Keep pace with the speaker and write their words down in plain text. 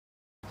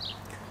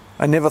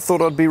I never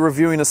thought I'd be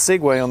reviewing a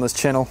Segway on this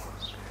channel,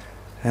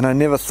 and I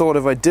never thought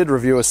if I did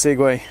review a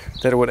Segway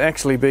that it would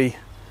actually be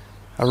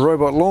a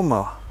robot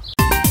lawnmower.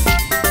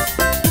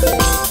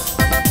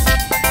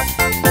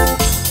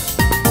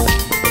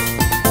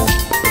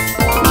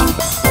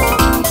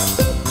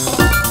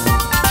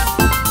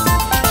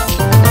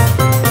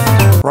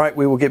 Right,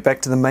 we will get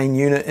back to the main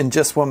unit in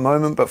just one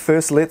moment, but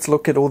first let's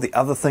look at all the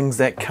other things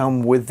that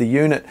come with the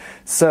unit.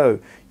 So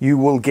you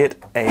will get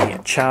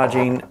a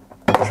charging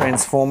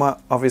transformer,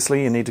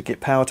 obviously you need to get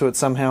power to it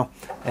somehow,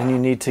 and you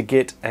need to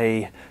get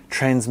a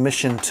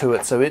transmission to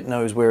it so it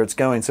knows where it's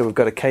going. So we've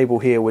got a cable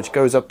here which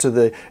goes up to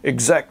the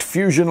exact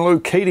fusion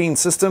locating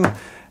system,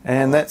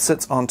 and that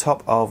sits on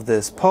top of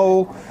this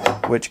pole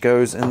which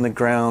goes in the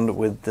ground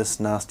with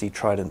this nasty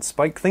trident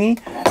spike thingy.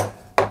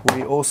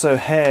 We also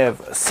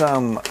have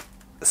some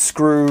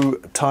screw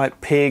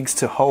type pegs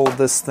to hold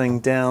this thing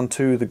down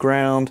to the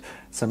ground,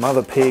 some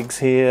other pegs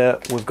here.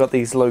 We've got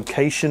these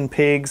location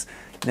pegs.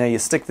 Now you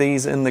stick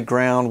these in the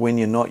ground when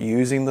you're not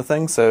using the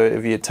thing, so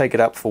if you take it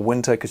up for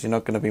winter because you're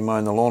not going to be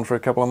mowing the lawn for a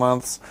couple of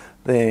months,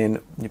 then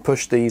you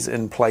push these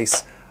in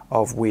place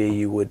of where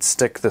you would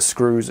stick the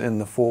screws in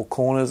the four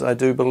corners, I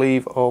do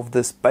believe, of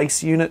this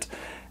base unit,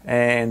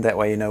 and that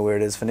way you know where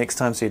it is for next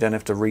time, so you don't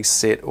have to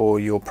reset all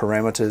your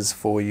parameters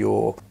for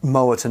your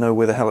mower to know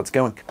where the hell it's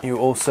going. You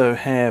also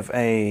have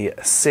a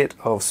set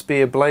of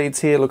spare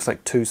blades here, looks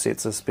like 2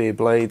 sets of spare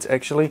blades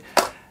actually,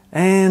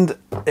 and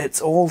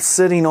it's all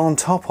sitting on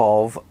top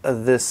of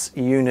this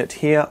unit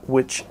here,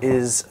 which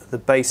is the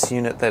base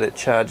unit that it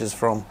charges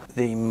from.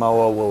 The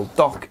mower will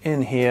dock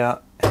in here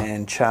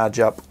and charge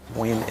up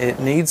when it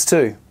needs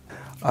to.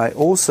 I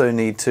also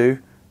need to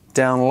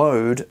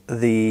download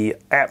the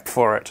app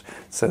for it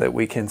so that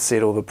we can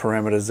set all the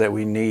parameters that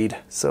we need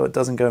so it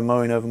doesn't go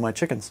mowing over my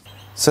chickens.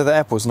 So the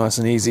app was nice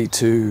and easy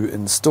to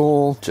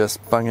install,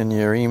 just bung in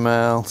your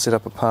email, set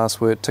up a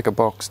password, tick a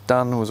box,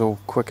 done. It was all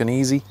quick and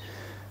easy.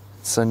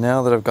 So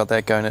now that I've got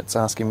that going, it's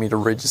asking me to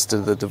register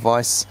the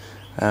device,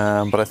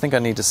 but I think I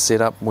need to set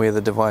up where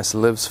the device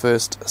lives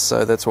first,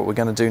 so that's what we're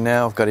going to do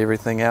now. I've got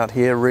everything out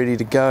here ready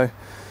to go.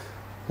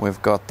 We've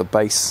got the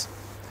base,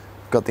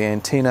 we've got the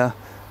antenna,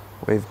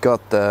 we've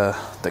got the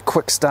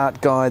quick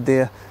start guide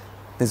there.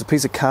 There's a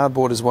piece of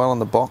cardboard as well in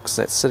the box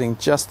that's sitting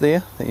just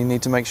there that you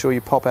need to make sure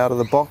you pop out of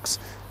the box,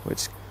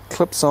 which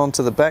clips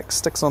onto the back,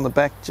 sticks on the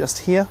back just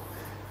here,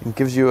 and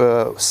gives you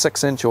a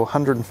 6-inch or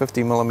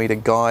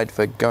 150mm guide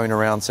for going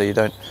around so you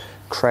don't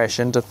crash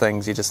into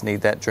things. You just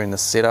need that during the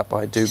setup,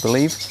 I do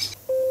believe.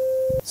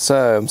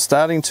 So I'm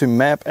starting to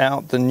map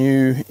out the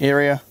new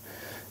area.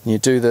 You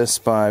do this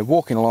by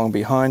walking along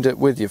behind it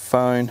with your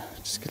phone.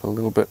 Just get a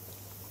little bit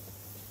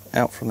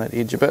out from that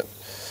edge a bit.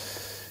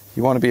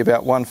 You want to be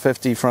about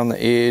 150 from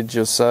the edge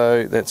or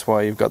so. That's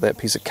why you've got that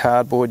piece of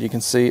cardboard you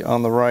can see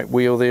on the right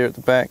wheel there at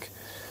the back,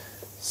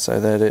 so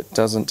that it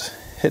doesn't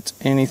hit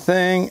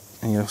anything,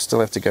 and you'll still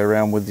have to go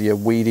around with your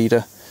weed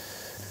eater.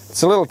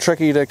 It's a little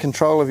tricky to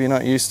control if you're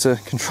not used to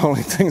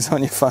controlling things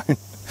on your phone.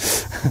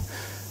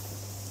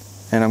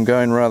 And I'm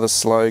going rather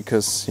slow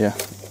because, yeah,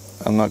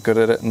 I'm not good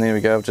at it. And there we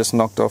go, I've just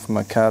knocked off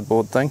my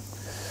cardboard thing.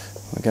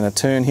 We're going to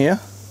turn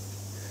here,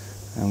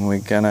 and we're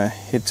going to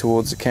head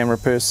towards the camera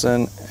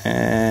person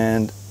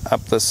and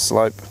up this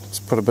slope.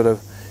 Just put a bit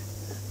of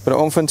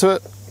oomph into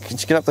it. Can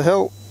you get up the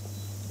hill?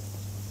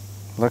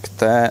 Look at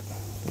that,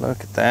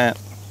 look at that.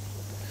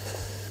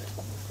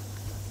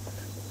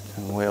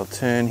 And we'll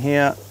turn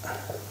here.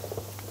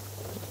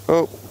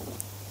 Oh,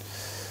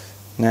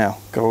 now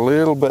got a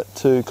little bit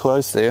too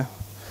close there.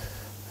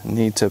 I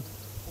need to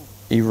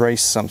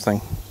erase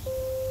something.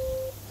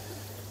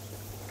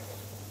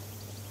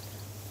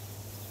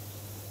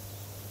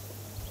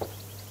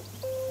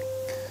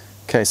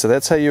 Okay, so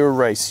that's how you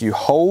erase. You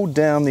hold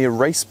down the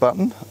erase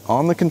button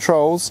on the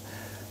controls,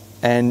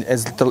 and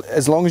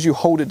as long as you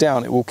hold it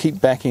down, it will keep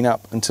backing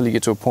up until you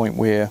get to a point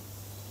where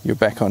you're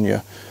back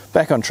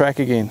on track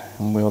again.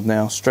 And we'll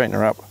now straighten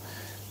her up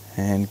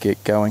and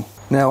get going.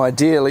 Now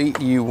ideally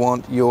you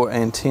want your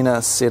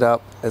antenna set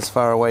up as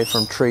far away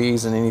from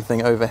trees and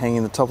anything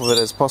overhanging the top of it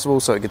as possible,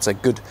 so it gets a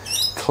good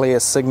clear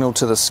signal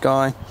to the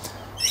sky.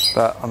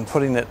 But I'm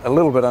putting it a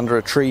little bit under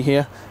a tree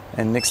here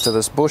and next to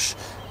this bush,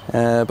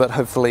 but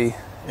hopefully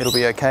it'll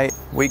be okay.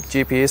 Weak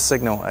GPS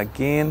signal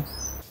again.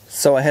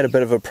 So I had a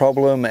bit of a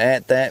problem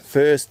at that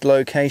first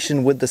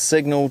location with the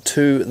signal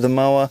to the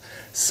mower,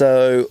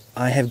 so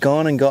I have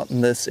gone and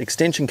gotten this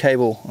extension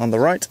cable on the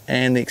right,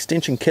 and the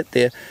extension kit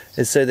there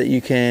is so that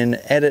you can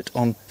add it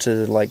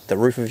onto like the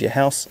roof of your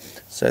house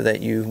so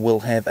that you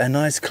will have a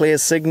nice clear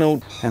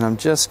signal. And I'm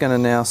just going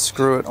to now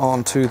screw it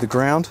onto the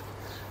ground.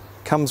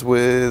 It comes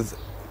with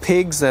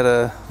pegs that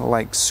are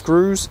like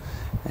screws,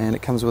 and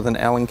it comes with an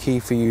Allen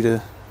key for you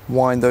to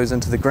wind those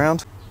into the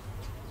ground.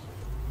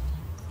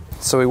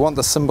 So we want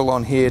the symbol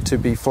on here to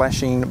be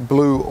flashing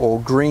blue or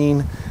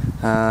green.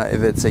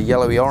 If it's a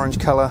yellowy orange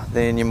color,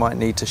 then you might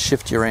need to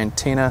shift your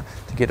antenna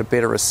to get a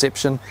better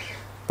reception.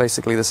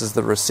 Basically this is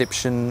the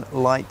reception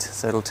light,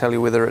 so it'll tell you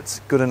whether it's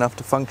good enough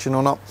to function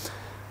or not.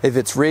 If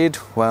it's red,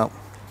 well,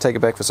 take it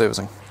back for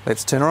servicing.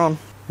 Let's turn her on.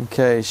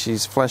 Okay,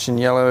 she's flashing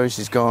yellow,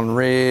 she's gone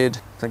red.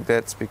 I think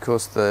that's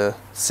because the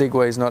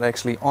Segway's not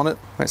actually on it.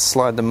 Let's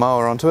slide the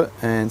mower onto it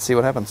and see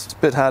what happens. It's a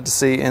bit hard to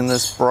see in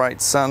this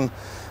bright sun,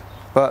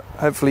 but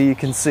hopefully you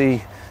can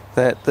see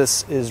that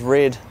this is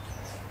red.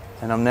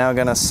 And I'm now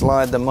going to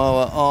slide the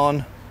mower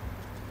on.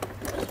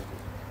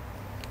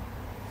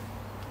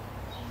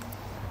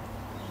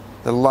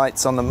 The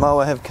lights on the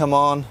mower have come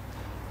on.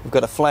 We've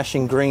got a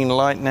flashing green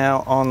light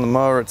now on the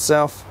mower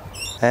itself,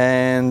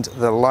 and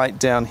the light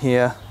down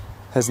here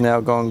has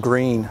now gone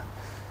green.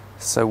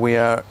 So we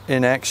are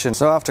in action.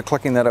 So after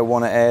clicking that, I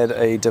want to add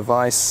a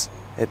device.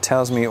 It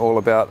tells me all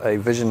about a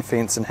vision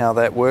fence and how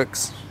that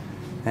works.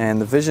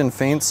 And the vision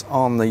fence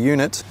on the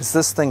unit is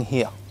this thing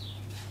here.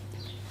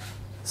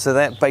 So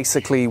that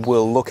basically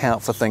will look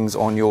out for things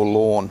on your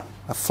lawn.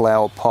 A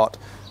flower pot,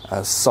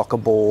 a soccer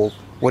ball,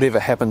 whatever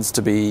happens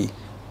to be,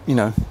 you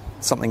know,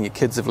 something your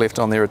kids have left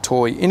on there, a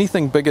toy.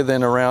 Anything bigger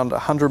than around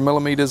 100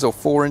 millimeters or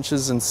 4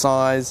 inches in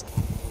size.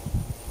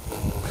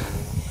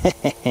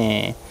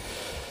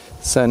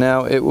 So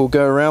now it will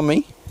go around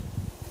me.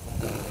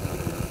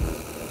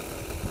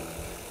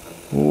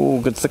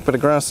 Ooh, good thick bit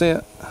of grass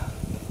there.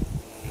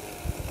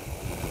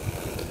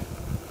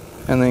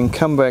 And then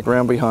come back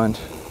round behind.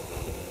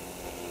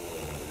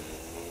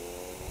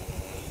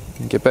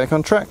 And get back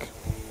on track.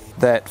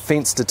 That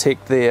fence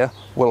detect there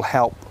will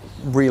help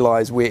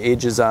realize where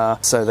edges are,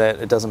 so that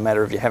it doesn't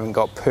matter if you haven't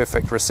got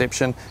perfect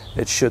reception,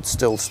 it should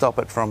still stop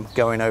it from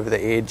going over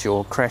the edge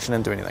or crashing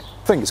into anything.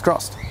 Fingers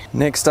crossed.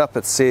 Next up,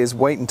 it says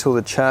wait until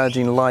the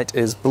charging light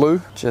is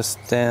blue. Just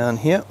down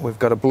here we've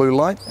got a blue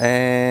light,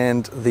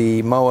 and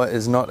the mower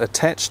is not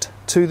attached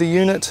to the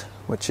unit,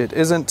 which it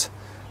isn't,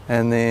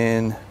 and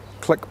then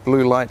click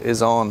blue light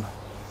is on.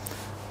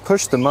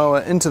 Push the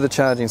mower into the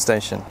charging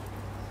station.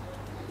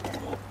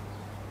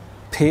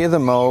 Pair the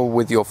mower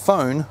with your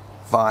phone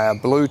via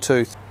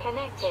Bluetooth.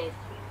 Connected.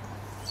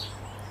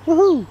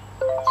 Woohoo!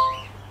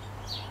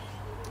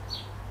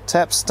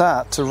 Tap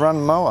start to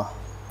run mower.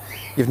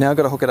 You've now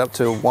got to hook it up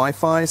to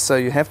Wi-Fi, so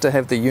you have to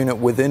have the unit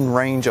within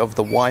range of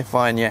the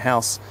Wi-Fi in your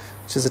house,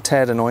 which is a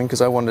tad annoying because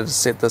I wanted to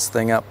set this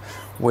thing up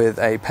with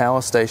a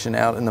power station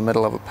out in the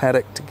middle of a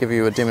paddock to give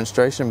you a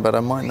demonstration, but I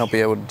might not be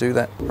able to do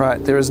that.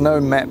 Right, there is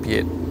no map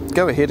yet.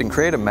 Go ahead and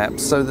create a map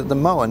so that the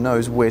mower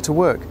knows where to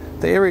work,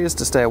 the areas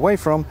to stay away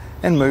from,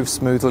 and move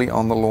smoothly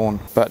on the lawn.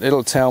 But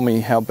it'll tell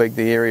me how big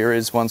the area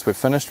is once we're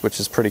finished, which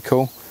is pretty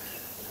cool.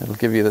 It'll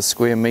give you the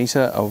square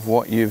meter of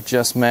what you've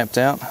just mapped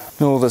out.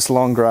 And all this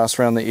long grass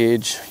around the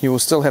edge, you will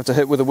still have to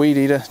hit with a weed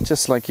eater,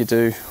 just like you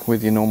do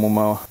with your normal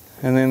mower.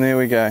 And then there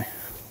we go,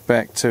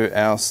 back to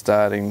our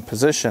starting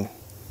position.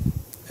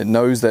 It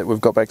knows that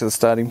we've got back to the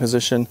starting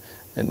position.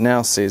 It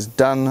now says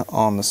done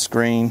on the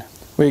screen.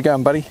 Where you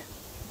going, buddy?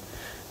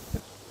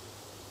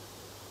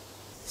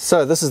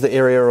 So this is the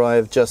area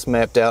I've just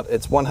mapped out.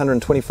 It's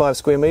 125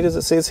 square meters,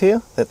 it says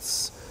here.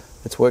 It's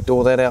worked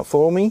all that out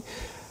for me.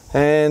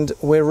 And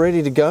we're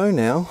ready to go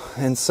now.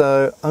 And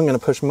so I'm going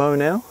to push mow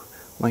now.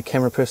 My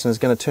camera person is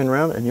going to turn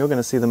around and you're going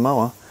to see the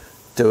mower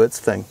do its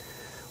thing.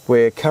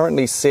 We're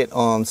currently set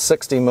on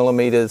 60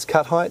 millimeters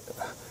cut height.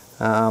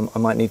 I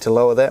might need to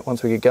lower that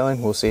once we get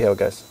going. We'll see how it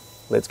goes.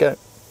 Let's go.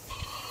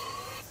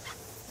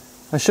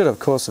 I should of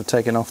course have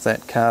taken off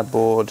that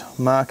cardboard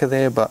marker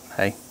there, but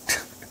hey,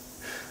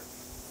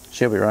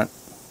 she'll be right.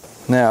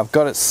 Now I've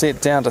got it set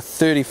down to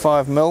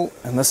 35 mil,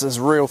 and this is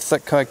real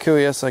thick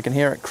kikuya, so I can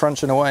hear it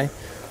crunching away,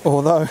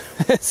 although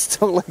it's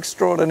still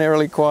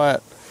extraordinarily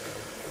quiet.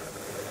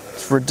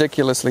 It's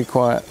ridiculously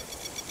quiet.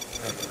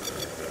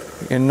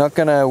 You're not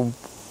going to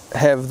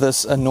have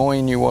this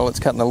annoying you while it's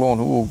cutting the lawn.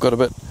 Ooh, got a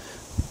bit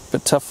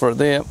tough for it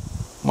there.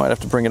 Might have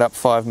to bring it up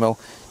 5 mil.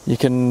 You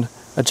can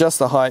adjust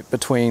the height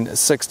between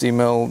 60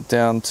 mil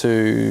down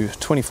to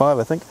 25,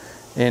 I think,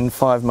 in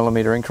 5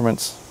 millimeter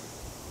increments.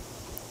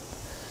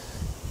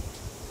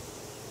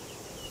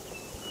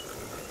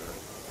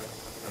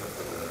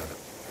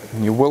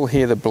 And you will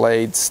hear the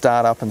blade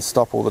start up and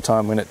stop all the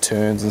time when it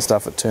turns and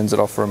stuff. It turns it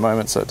off for a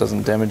moment so it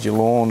doesn't damage your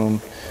lawn and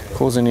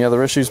cause any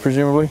other issues,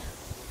 presumably.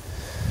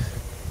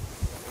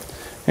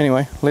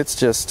 Anyway, let's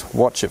just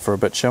watch it for a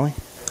bit, shall we?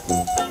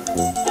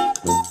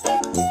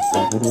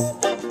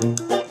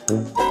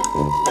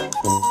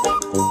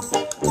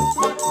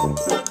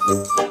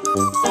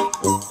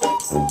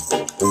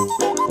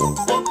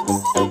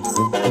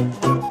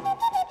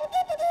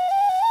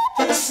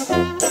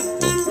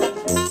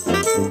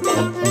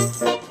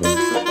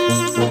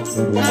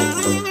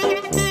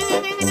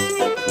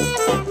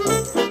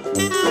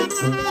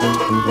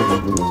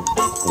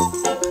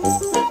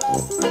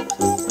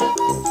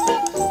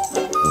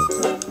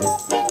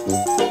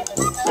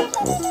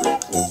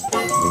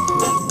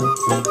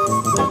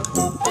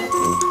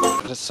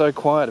 It's so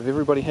quiet. If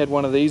everybody had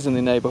one of these in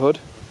their neighbourhood,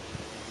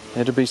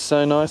 it'd be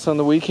so nice on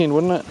the weekend,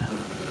 wouldn't it?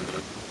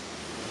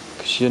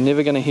 Because you're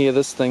never going to hear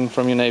this thing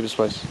from your neighbour's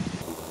place.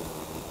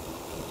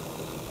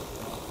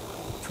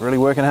 It's really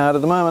working hard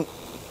at the moment.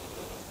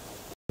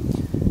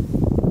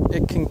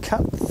 It can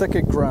cut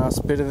thicker grass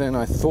better than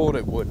I thought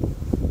it would,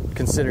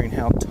 considering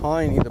how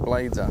tiny the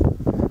blades are.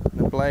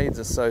 The blades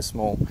are so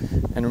small.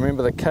 And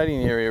remember, the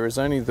cutting area is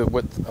only the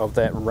width of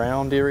that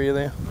round area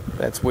there.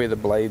 That's where the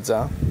blades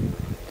are.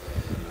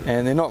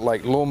 And they're not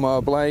like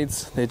lawnmower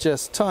blades, they're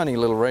just tiny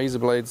little razor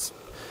blades,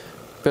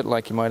 a bit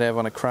like you might have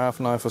on a craft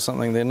knife or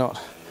something. They're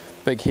not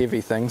big heavy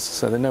things,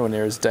 so they're nowhere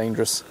near as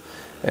dangerous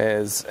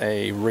as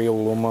a real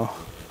lawnmower.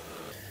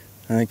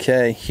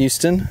 Okay,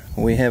 Houston,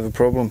 we have a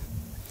problem.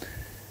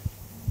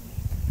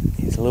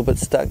 He's a little bit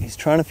stuck. He's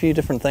trying a few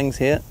different things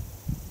here.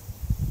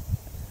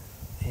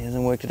 He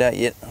hasn't worked it out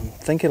yet. I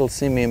think it'll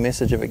send me a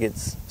message if it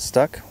gets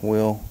stuck.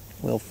 We'll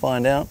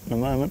find out in a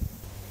moment.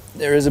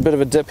 There is a bit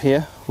of a dip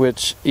here,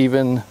 which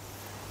even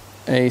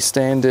a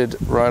standard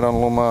ride-on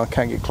lawnmower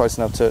can't get close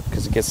enough to it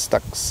because it gets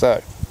stuck.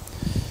 So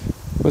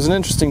it was an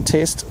interesting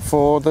test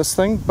for this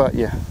thing, but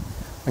yeah,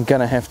 I'm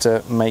gonna have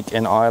to make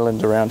an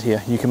island around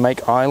here. You can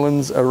make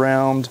islands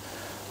around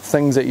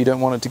things that you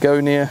don't want it to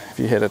go near. If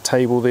you had a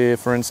table there,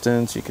 for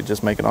instance, you could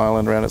just make an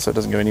island around it so it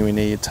doesn't go anywhere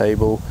near your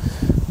table,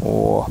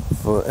 or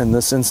for, in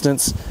this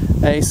instance,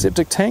 a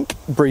septic tank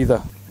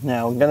breather.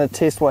 Now I'm gonna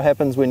test what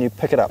happens when you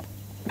pick it up.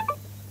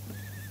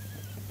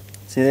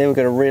 See there, we've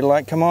got a red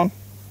light come on.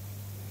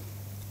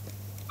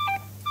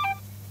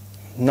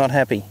 Not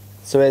happy.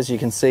 So as you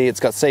can see, it's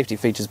got safety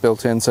features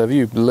built in, so if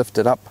you lift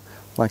it up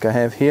like I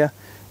have here,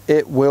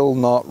 it will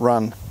not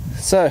run.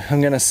 So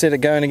I'm going to set it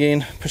going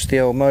again, push the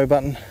old mow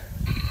button,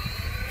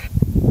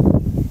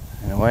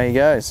 and away he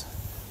goes.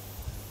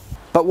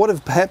 But what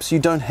if perhaps you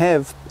don't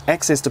have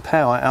access to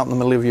power out in the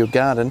middle of your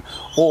garden,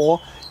 or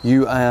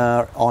you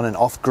are on an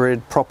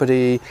off-grid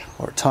property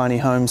or a tiny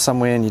home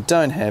somewhere and you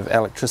don't have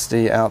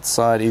electricity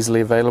outside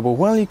easily available?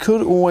 Well, you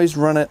could always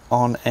run it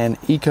on an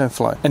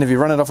EcoFlow. And if you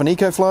run it off an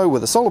EcoFlow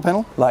with a solar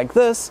panel like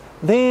this,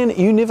 then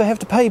you never have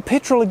to pay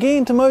petrol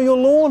again to mow your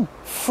lawn.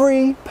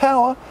 Free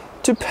power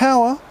to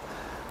power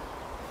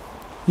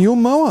your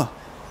mower.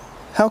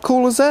 How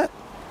cool is that?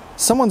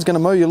 Someone's going to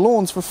mow your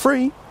lawns for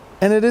free,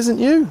 and it isn't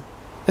you.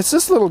 It's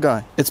this little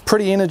guy. It's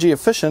pretty energy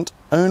efficient,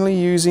 only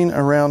using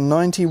around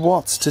 90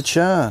 watts to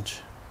charge.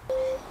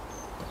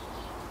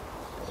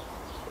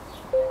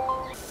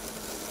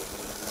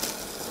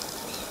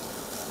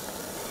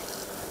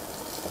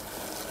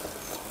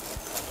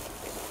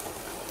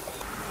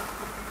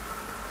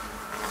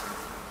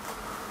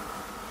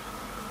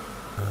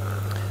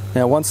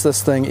 Now once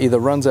this thing either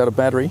runs out of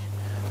battery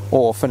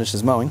or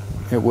finishes mowing,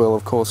 it will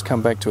of course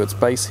come back to its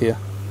base here,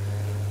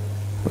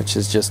 which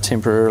is just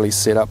temporarily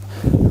set up.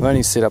 I've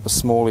only set up a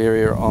small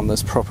area on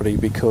this property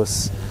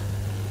because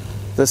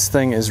this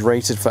thing is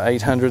rated for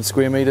 800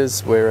 square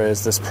meters,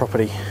 whereas this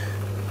property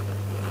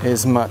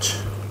is much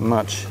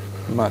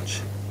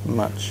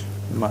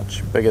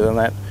bigger than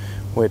that.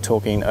 We're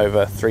talking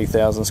over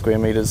 3,000 square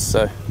meters,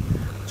 so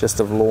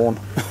just of lawn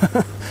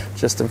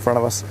just in front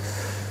of us.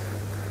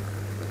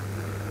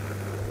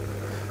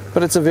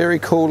 But it's a very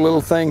cool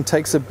little thing,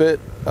 takes a bit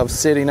of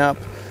setting up.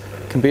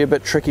 Can be a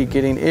bit tricky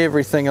getting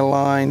everything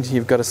aligned.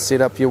 You've got to set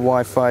up your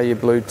Wi-Fi, your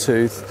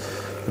Bluetooth.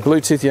 The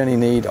Bluetooth you only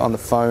need on the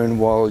phone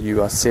while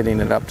you are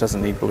setting it up.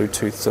 Doesn't need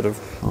Bluetooth sort of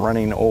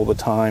running all the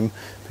time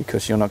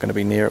because you're not going to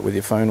be near it with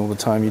your phone all the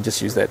time. You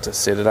just use that to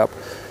set it up.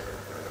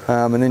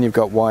 And then you've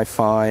got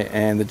Wi-Fi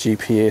and the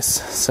GPS.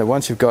 So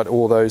once you've got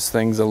all those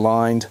things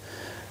aligned,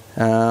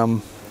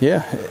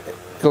 yeah,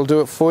 it'll do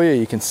it for you.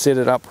 You can set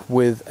it up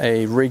with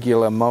a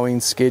regular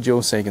mowing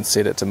schedule, so you can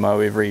set it to mow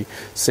every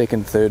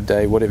second, third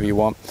day, whatever you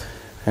want,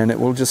 and it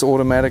will just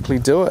automatically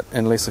do it,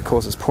 unless of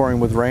course it's pouring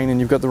with rain and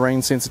you've got the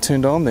rain sensor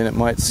turned on. Then it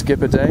might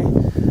skip a day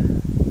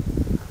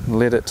and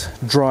let it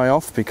dry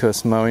off,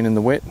 because mowing in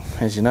the wet,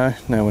 as you know,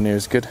 nowhere near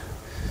as good.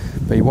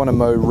 But you want to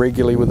mow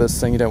regularly with this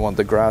thing. You don't want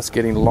the grass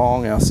getting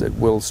long, else it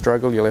will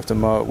struggle. You'll have to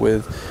mow it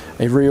with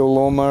a real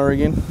lawnmower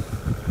again.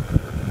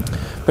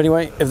 But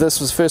anyway, if this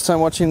was the first time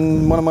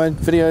watching one of my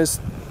videos,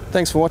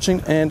 thanks for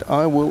watching, and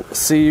I will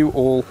see you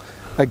all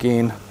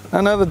again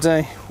another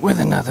day with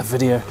another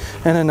video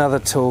and another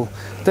tool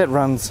that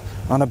runs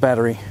on a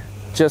battery,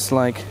 just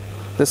like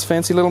this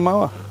fancy little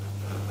mower.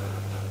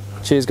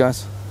 Cheers,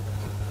 guys.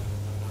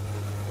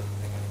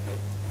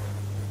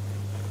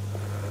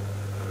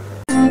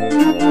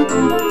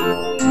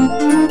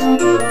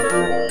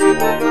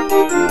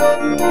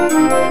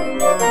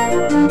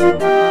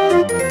 Thank you.